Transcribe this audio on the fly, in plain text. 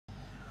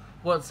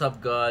What's up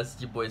guys,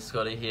 it's your boy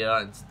Scotty here,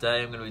 and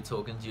today I'm going to be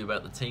talking to you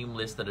about the team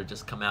list that have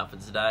just come out for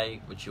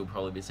today, which you'll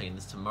probably be seeing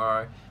this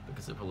tomorrow,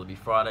 because it'll probably be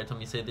Friday time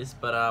you see this,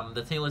 but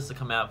the team list that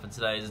come out for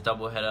today is a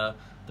doubleheader,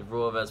 the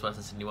Roar vs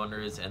Western Sydney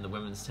Wanderers, and the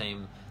women's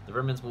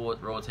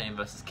Roar team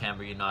versus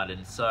Canberra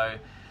United. So,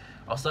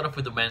 I'll start off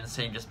with the men's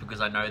team just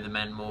because I know the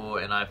men more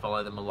and I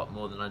follow them a lot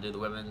more than I do the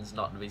women's.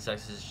 Not to be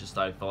sexist, just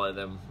I follow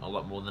them a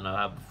lot more than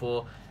I have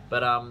before.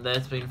 But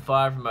there's been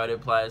 5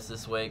 promoted players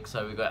this week.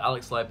 So we've got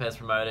Alex Lopez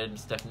promoted,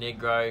 Steph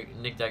Negro,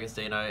 Nick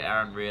D'Agostino,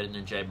 Aaron Reardon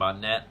and Jay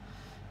Barnett.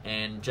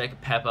 And Jacob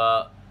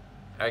Pepper,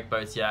 Eric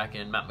Bosiak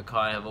and Matt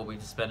Mackay have all been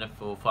suspended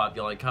for 5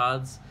 yellow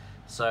cards.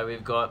 So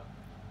we've got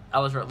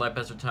Alex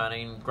Lopez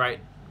returning, great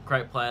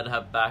player to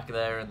have back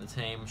there in the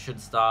team, should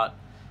start.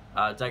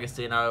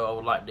 D'Agostino, I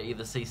would like to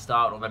either see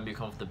start or maybe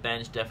come off the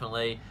bench,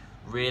 definitely.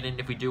 Reardon,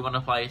 if we do want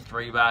to play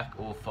 3 back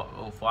or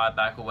 5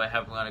 back or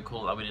whatever we're going to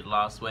call it like we did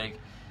last week,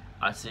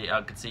 I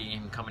could see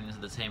him coming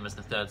into the team as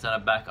the 3rd centre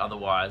back.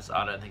 Otherwise,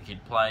 I don't think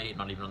he'd play,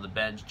 not even on the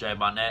bench. Jay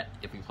Barnett,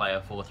 if we play a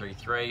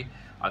 4-3-3,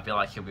 I feel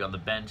like he'll be on the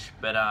bench.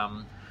 But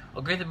I'll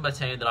go through my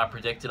team that I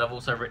predicted. I've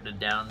also written it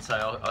down,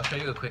 so I'll show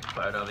you a quick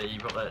photo of it. You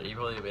probably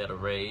will be able to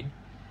read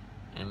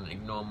and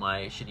ignore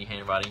my shitty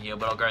handwriting here,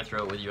 but I'll go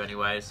through it with you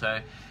anyway.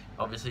 So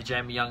obviously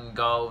Jamie Young in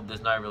goal,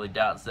 there's no really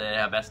doubts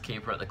there, our best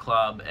keeper at the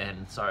club,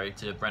 and sorry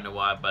to Brendan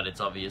White, but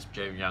it's obvious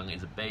Jamie Young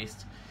is a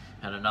beast,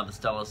 and another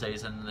stellar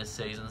season this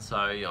season,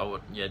 so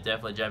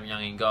definitely Jamie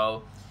Young in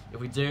goal. If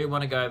we do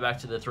want to go back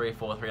to the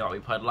 3-4-3 like we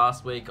played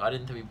last week, I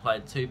didn't think we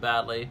played too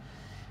badly,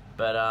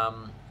 but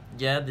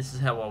yeah, this is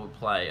how I would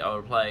play. I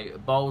would play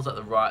Bowles at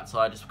the right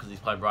side just because he's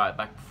played right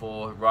back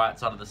before, right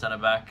side of the centre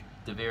back,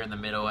 Devere in the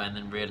middle, and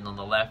then Reardon on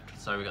the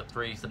left. So we've got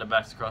 3 centre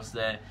backs across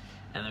there.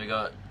 And then we've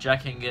got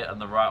Jack Hingett on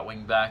the right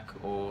wing back,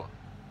 or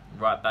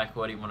right back,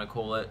 what do you want to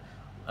call it.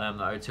 The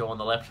O2 on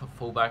the left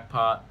full back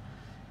part.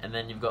 And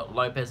then you've got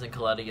Lopez and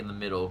Coletti in the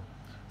middle.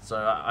 So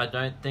I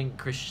don't think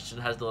Christian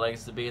has the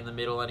legs to be in the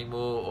middle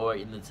anymore or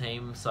in the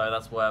team. So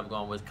that's why I've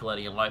gone with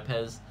Coletti and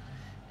Lopez.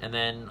 And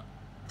then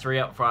 3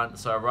 up front.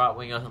 So a right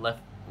winger,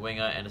 left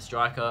winger and a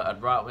striker.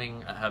 At right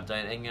wing I have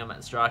Dane Ingham,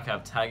 at striker I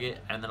have Taggart,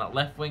 and then at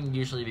left wing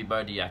usually be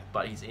Bodiak,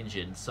 but he's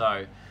injured,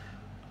 so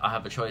I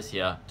have a choice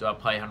here. Do I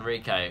play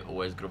Henrique,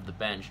 always good off the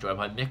bench? Do I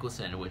play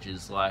Mickelson, which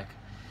is like,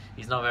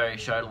 he's not very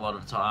showed a lot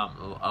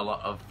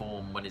of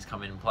form when he's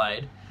come in and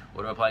played?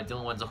 Or do I play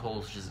Dylan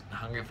Wenzel-Hall, which is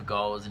hungry for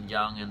goals and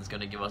young and is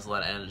going to give us a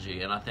lot of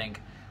energy? And I think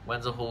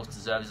Wenzel-Hall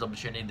deserves his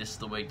opportunity this is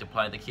the week to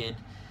play the kid.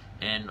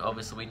 And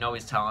obviously we know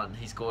his talent.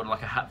 He scored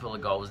like a hatful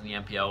of goals in the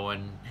NPL,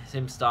 and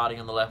him starting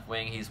on the left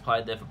wing, he's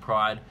played there for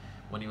Pride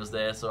when he was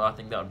there, so I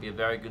think that would be a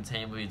very good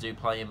team if we do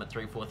play him at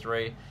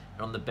 3-4-3.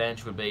 And on the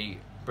bench would be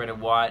Brendan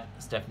White,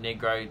 Steph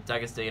Negro,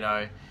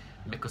 D'Agostino,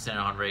 Mickelson and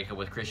Henrique,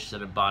 with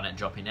Christian and Barnett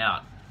dropping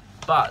out.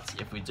 But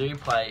if we do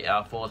play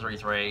our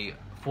 4-3-3,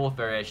 4th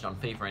variation on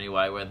FIFA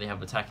anyway, where they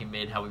have attacking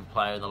mid, how we've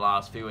played in the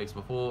last few weeks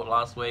before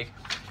last week,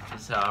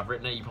 this is how I've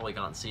written it. You probably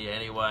can't see it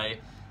anyway,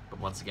 but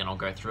once again I'll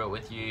go through it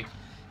with you.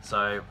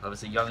 So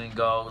obviously Young in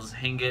goals,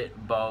 Hingett,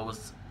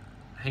 Bowles,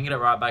 Hingett at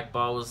right back,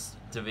 Bowles,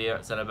 Devere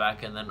at centre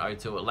back, and then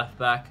O2 at left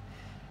back.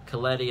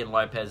 Coletti and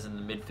Lopez in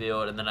the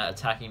midfield, and then at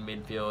attacking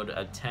midfield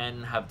at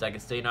 10 have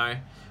D'Agostino.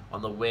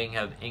 On the wing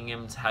have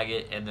Ingham,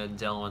 Taggart, and then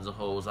Dylan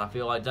Wenzel-Hall. I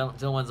feel like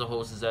Dylan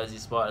Wenzel-Hall deserves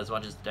his spot as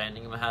much as Dane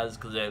Ingham has,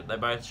 because they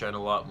both shown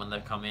a lot when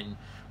they've come in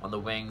on the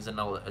wings, and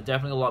they're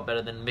definitely a lot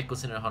better than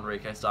Mickelson and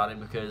Henrique starting,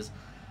 because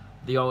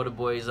the older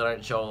boys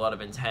don't show a lot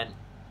of intent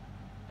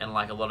and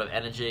like a lot of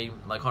energy.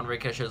 Like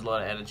Henrique shows a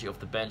lot of energy off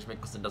the bench.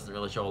 Mickelson doesn't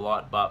really show a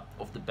lot, but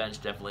off the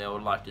bench definitely I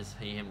would like to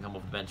see him come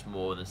off the bench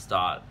more than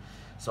start.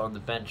 So on the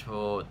bench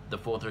for the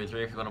 4-3-3, if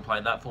you're going to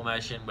play that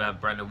formation, we have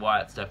Brendan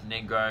White, Steph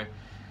Negro,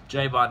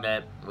 Jay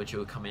Barnett, which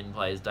will come in and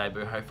play his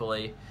debut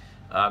hopefully,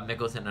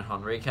 Mickelson and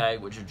Henrique,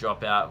 which will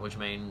drop out, which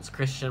means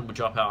Christian will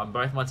drop out on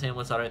both my team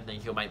lists. I don't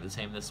think he'll make the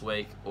team this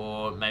week,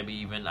 or maybe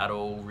even at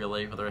all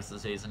really for the rest of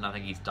the season. I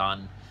think he's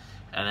done.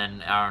 And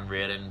then Aaron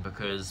Reardon,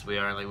 because we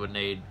only would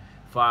need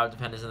 5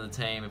 defenders in the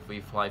team if we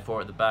play 4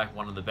 at the back,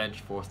 1 on the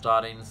bench, 4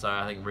 starting. So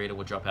I think Reardon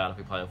will drop out if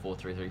we play a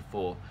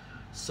 4-3-3-4.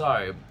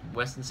 So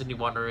Western Sydney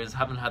Wanderers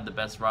haven't had the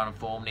best run of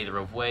form, neither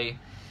have we.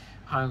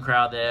 Home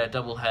crowd there,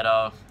 double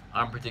header.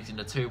 I'm predicting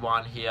a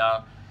 2-1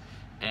 here.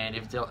 And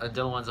if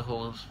Dylan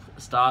Wenzel-Hall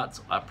starts,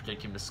 I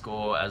predict him to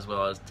score as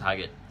well as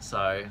Taggart.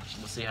 So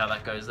we'll see how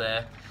that goes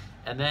there.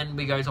 And then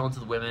we go on to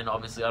the women.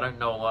 Obviously, I don't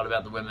know a lot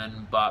about the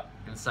women, but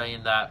in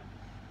saying that,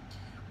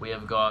 we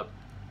have got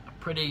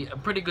a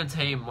pretty good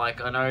team. Like,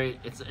 I know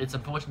it's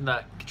unfortunate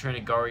that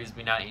Katrina Gorry's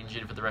been out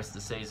injured for the rest of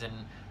the season,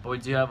 but we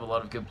do have a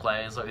lot of good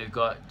players. Like, we've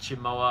got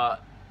Chimoa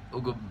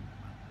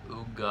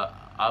Uga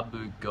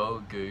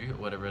Abugogu,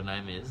 whatever her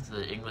name is,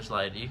 the English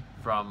lady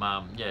from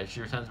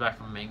she returns back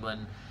from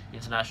England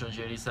international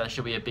duties, so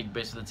she'll be a big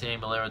boost for the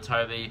team. Alera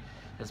Toby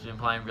has been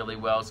playing really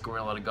well,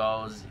 scoring a lot of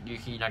goals.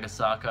 Yuki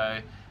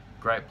Nagasako,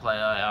 great player,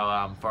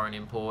 our foreign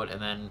import,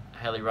 and then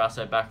Haley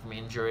Rasso back from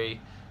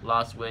injury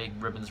last week,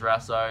 Ribbons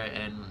Rasso,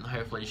 and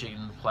hopefully she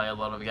can play a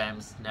lot of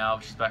games now.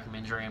 She's back from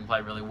injury and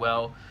play really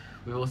well.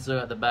 We've also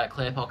got the back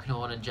Claire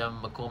Polkinghorn and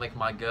Gemma McCormick,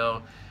 my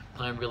girl,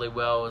 playing really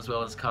well, as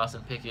well as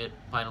Carson Pickett,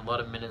 playing a lot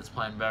of minutes,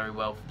 playing very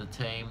well for the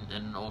team,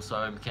 and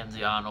also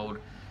Mackenzie Arnold,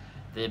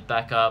 the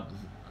backup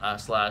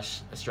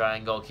slash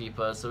Australian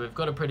goalkeeper. So we've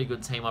got a pretty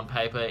good team on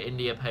paper.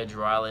 India Paige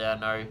Riley, I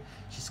know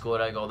she scored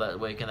a goal that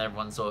week, and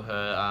everyone saw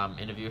her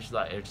interview. She's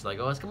like,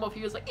 oh, it's come off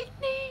you. It's like,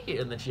 Indy!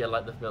 And then she had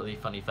like the really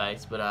funny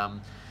face. But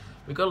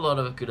we've got a lot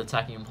of good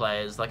attacking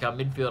players. Like our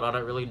midfield, I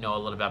don't really know a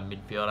lot about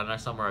midfield. I know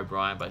Summer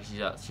O'Brien, but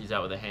she's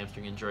out with a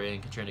hamstring injury,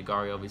 and Katrina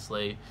Gorry,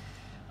 obviously.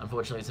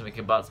 Unfortunately,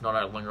 Tamika Butt's not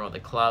out longer at the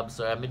club,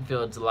 so our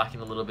midfield's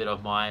lacking a little bit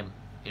of my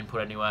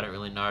input anyway. I don't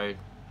really know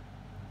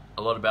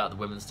a lot about the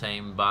women's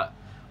team, but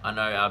I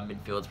know our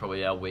midfield's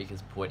probably our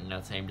weakest point in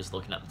our team, just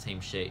looking at the team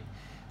sheet.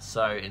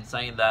 So in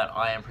saying that,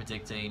 I am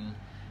predicting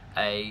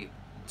a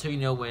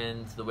 2-0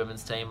 win to the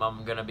women's team.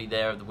 I'm going to be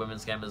there at the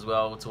women's game as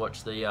well to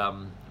watch the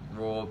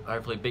Roar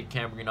hopefully beat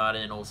Canberra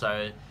United, and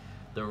also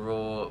the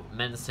Roar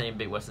men's team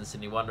beat Western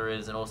Sydney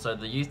Wanderers, and also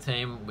the youth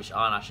team, which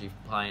aren't actually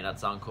playing at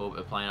Suncorp,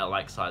 are playing at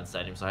Lakeside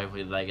Stadium, so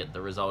hopefully they get the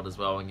result as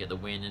well and get the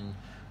win, and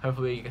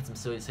hopefully we get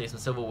see some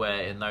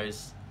silverware in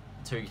those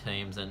two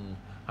teams, and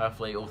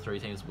hopefully all three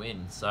teams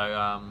win.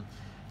 So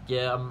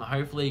yeah, I'm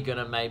hopefully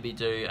gonna maybe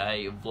do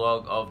a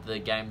vlog of the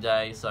game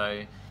day,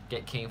 so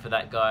get keen for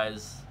that,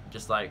 guys.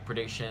 Just like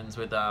predictions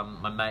with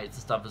my mates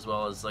and stuff, as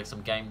well as like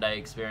some game day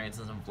experience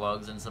and some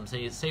vlogs, and some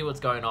see what's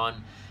going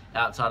on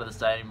outside of the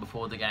stadium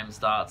before the game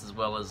starts, as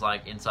well as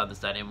like inside the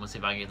stadium. We'll see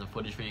if I can get some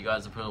footage for you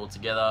guys and put it all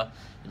together,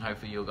 and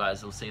hopefully you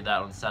guys will see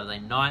that on Saturday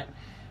night.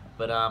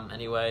 But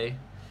anyway,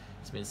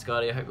 it's been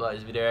Scotty. I hope you like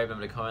this video.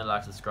 Remember to comment,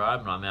 like,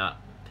 subscribe, and I'm out.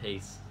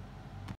 Peace.